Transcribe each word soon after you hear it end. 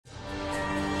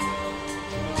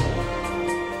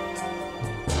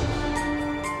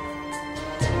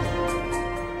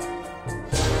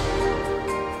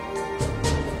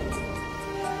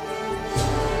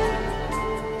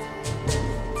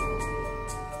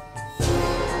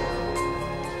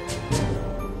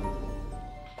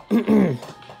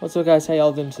What's up, guys? How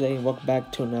y'all doing today? Welcome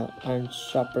back to an iron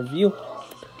shop review.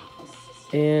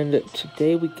 And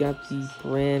today we got the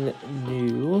brand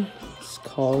new. It's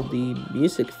called the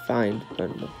Music Find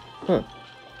bundle. Huh?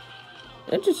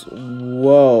 That just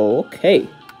whoa. Okay.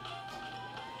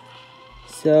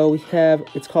 So we have.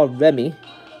 It's called Remi,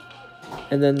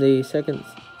 and then the second.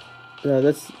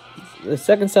 The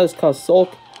second set is called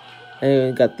Sulk,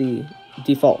 and we got the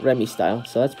default Remi style.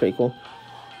 So that's pretty cool.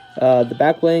 The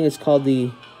back bling is called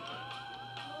the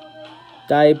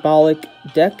Diabolic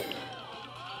Deck.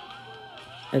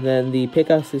 And then the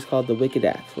pickaxe is called the Wicked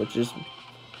Axe, which is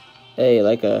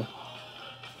like a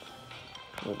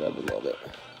little bit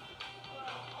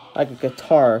like a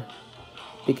guitar.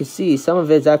 You can see some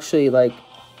of it's actually like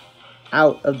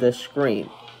out of the screen,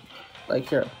 like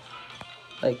here,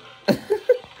 like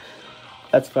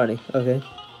that's funny. Okay,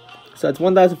 so it's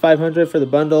 1,500 for the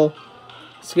bundle.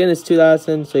 Skin is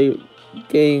 2,000, so you're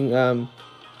getting so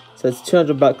it's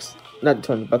 200 bucks, not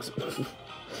 200 bucks.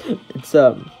 It's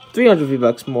 300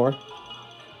 V-Bucks more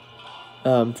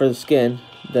for the skin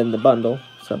than the bundle.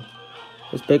 So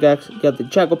this pickaxe, you got the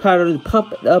charcoal powder, the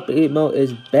pump it up emote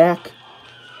is back.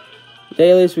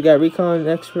 Dailies, we got recon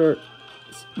expert,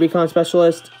 recon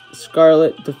specialist,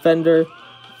 scarlet defender,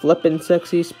 flippin'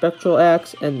 sexy spectral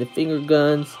axe, and the finger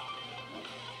guns.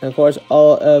 And of course,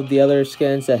 all of the other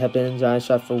skins that have been in Giant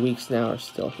Shop for weeks now are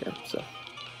still here. So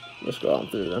let's go on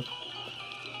through them.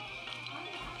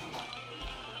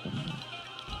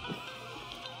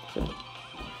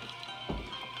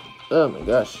 Oh my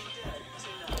gosh.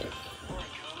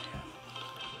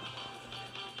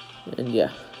 And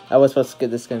yeah, I was supposed to get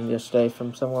this skin yesterday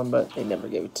from someone, but they never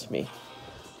gave it to me.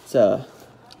 It's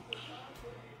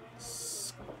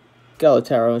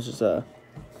Skeletaro, which is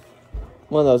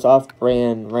one of those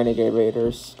off-brand Renegade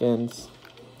Raiders skins.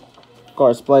 Of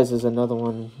course, Blaze is another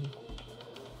one.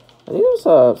 I think there's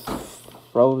a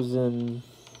Frozen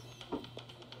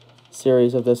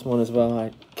series of this one as well.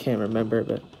 I can't remember,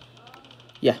 but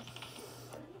yeah.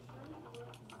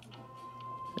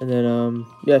 And then,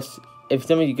 yes, if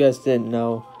some of you guys didn't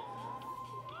know,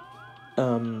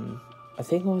 I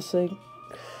think it was like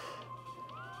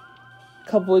a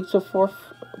couple weeks before,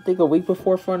 I think a week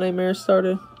before Four Nightmares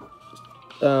started,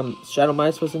 Shadow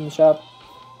Mice was in the shop.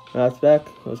 Now it's back.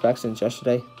 It was back since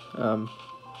yesterday. So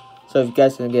if you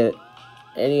guys didn't get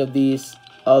any of these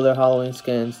other Halloween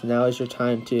skins, now is your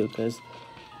time too, because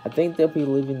I think they'll be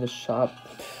leaving the shop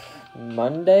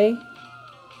Monday.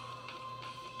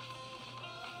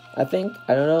 I think,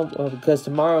 I don't know, because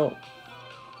tomorrow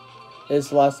is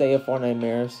the last day of Four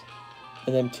Nightmares,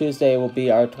 and then Tuesday will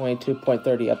be our 22.30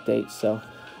 update. So,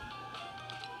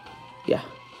 yeah.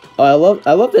 Oh,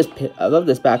 I love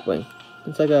this back bling.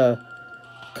 It's like a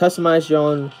customize your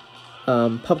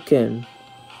own pumpkin.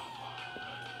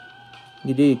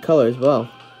 You do your color as well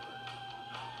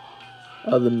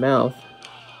of the mouth.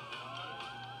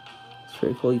 It's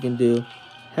pretty cool. You can do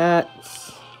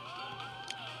hats.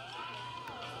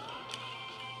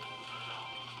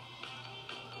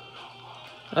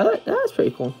 That's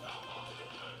pretty cool.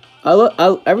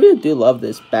 I really do love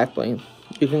this back bling.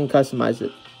 You can customize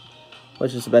it,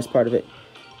 which is the best part of it.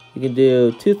 You can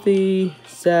do toothy,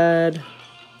 sad,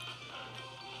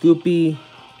 goopy,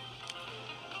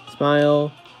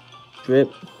 smile,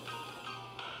 drip,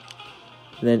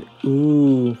 and then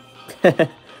ooh. So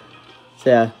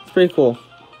yeah, it's pretty cool.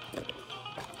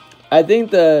 I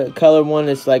think the color one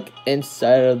is like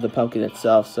inside of the pumpkin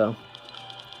itself, so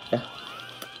yeah.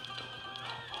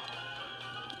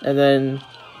 And then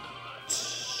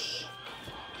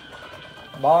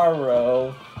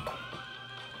tomorrow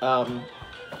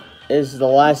is the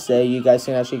last day you guys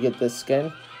can actually get this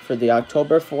skin for the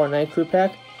October Fortnite crew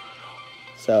pack.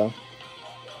 So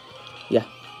yeah.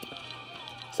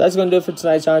 So that's gonna do it for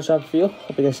tonight's Giant Shop review.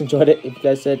 Hope you guys enjoyed it. If you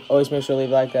guys did, always make sure to leave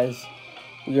a like, guys.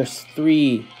 We are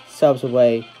 3 subs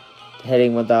away to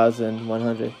hitting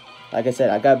 1,100. Like I said,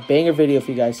 I got a banger video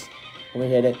for you guys when we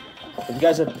hit it. If you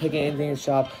guys are picking anything in the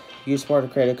shop, use smart or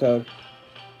creator code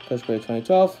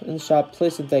CoachGrade2012 in the shop.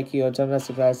 Please and thank you. Until next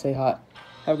time, guys, stay hot.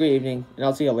 Have a great evening, and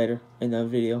I'll see you later in the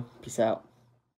video. Peace out.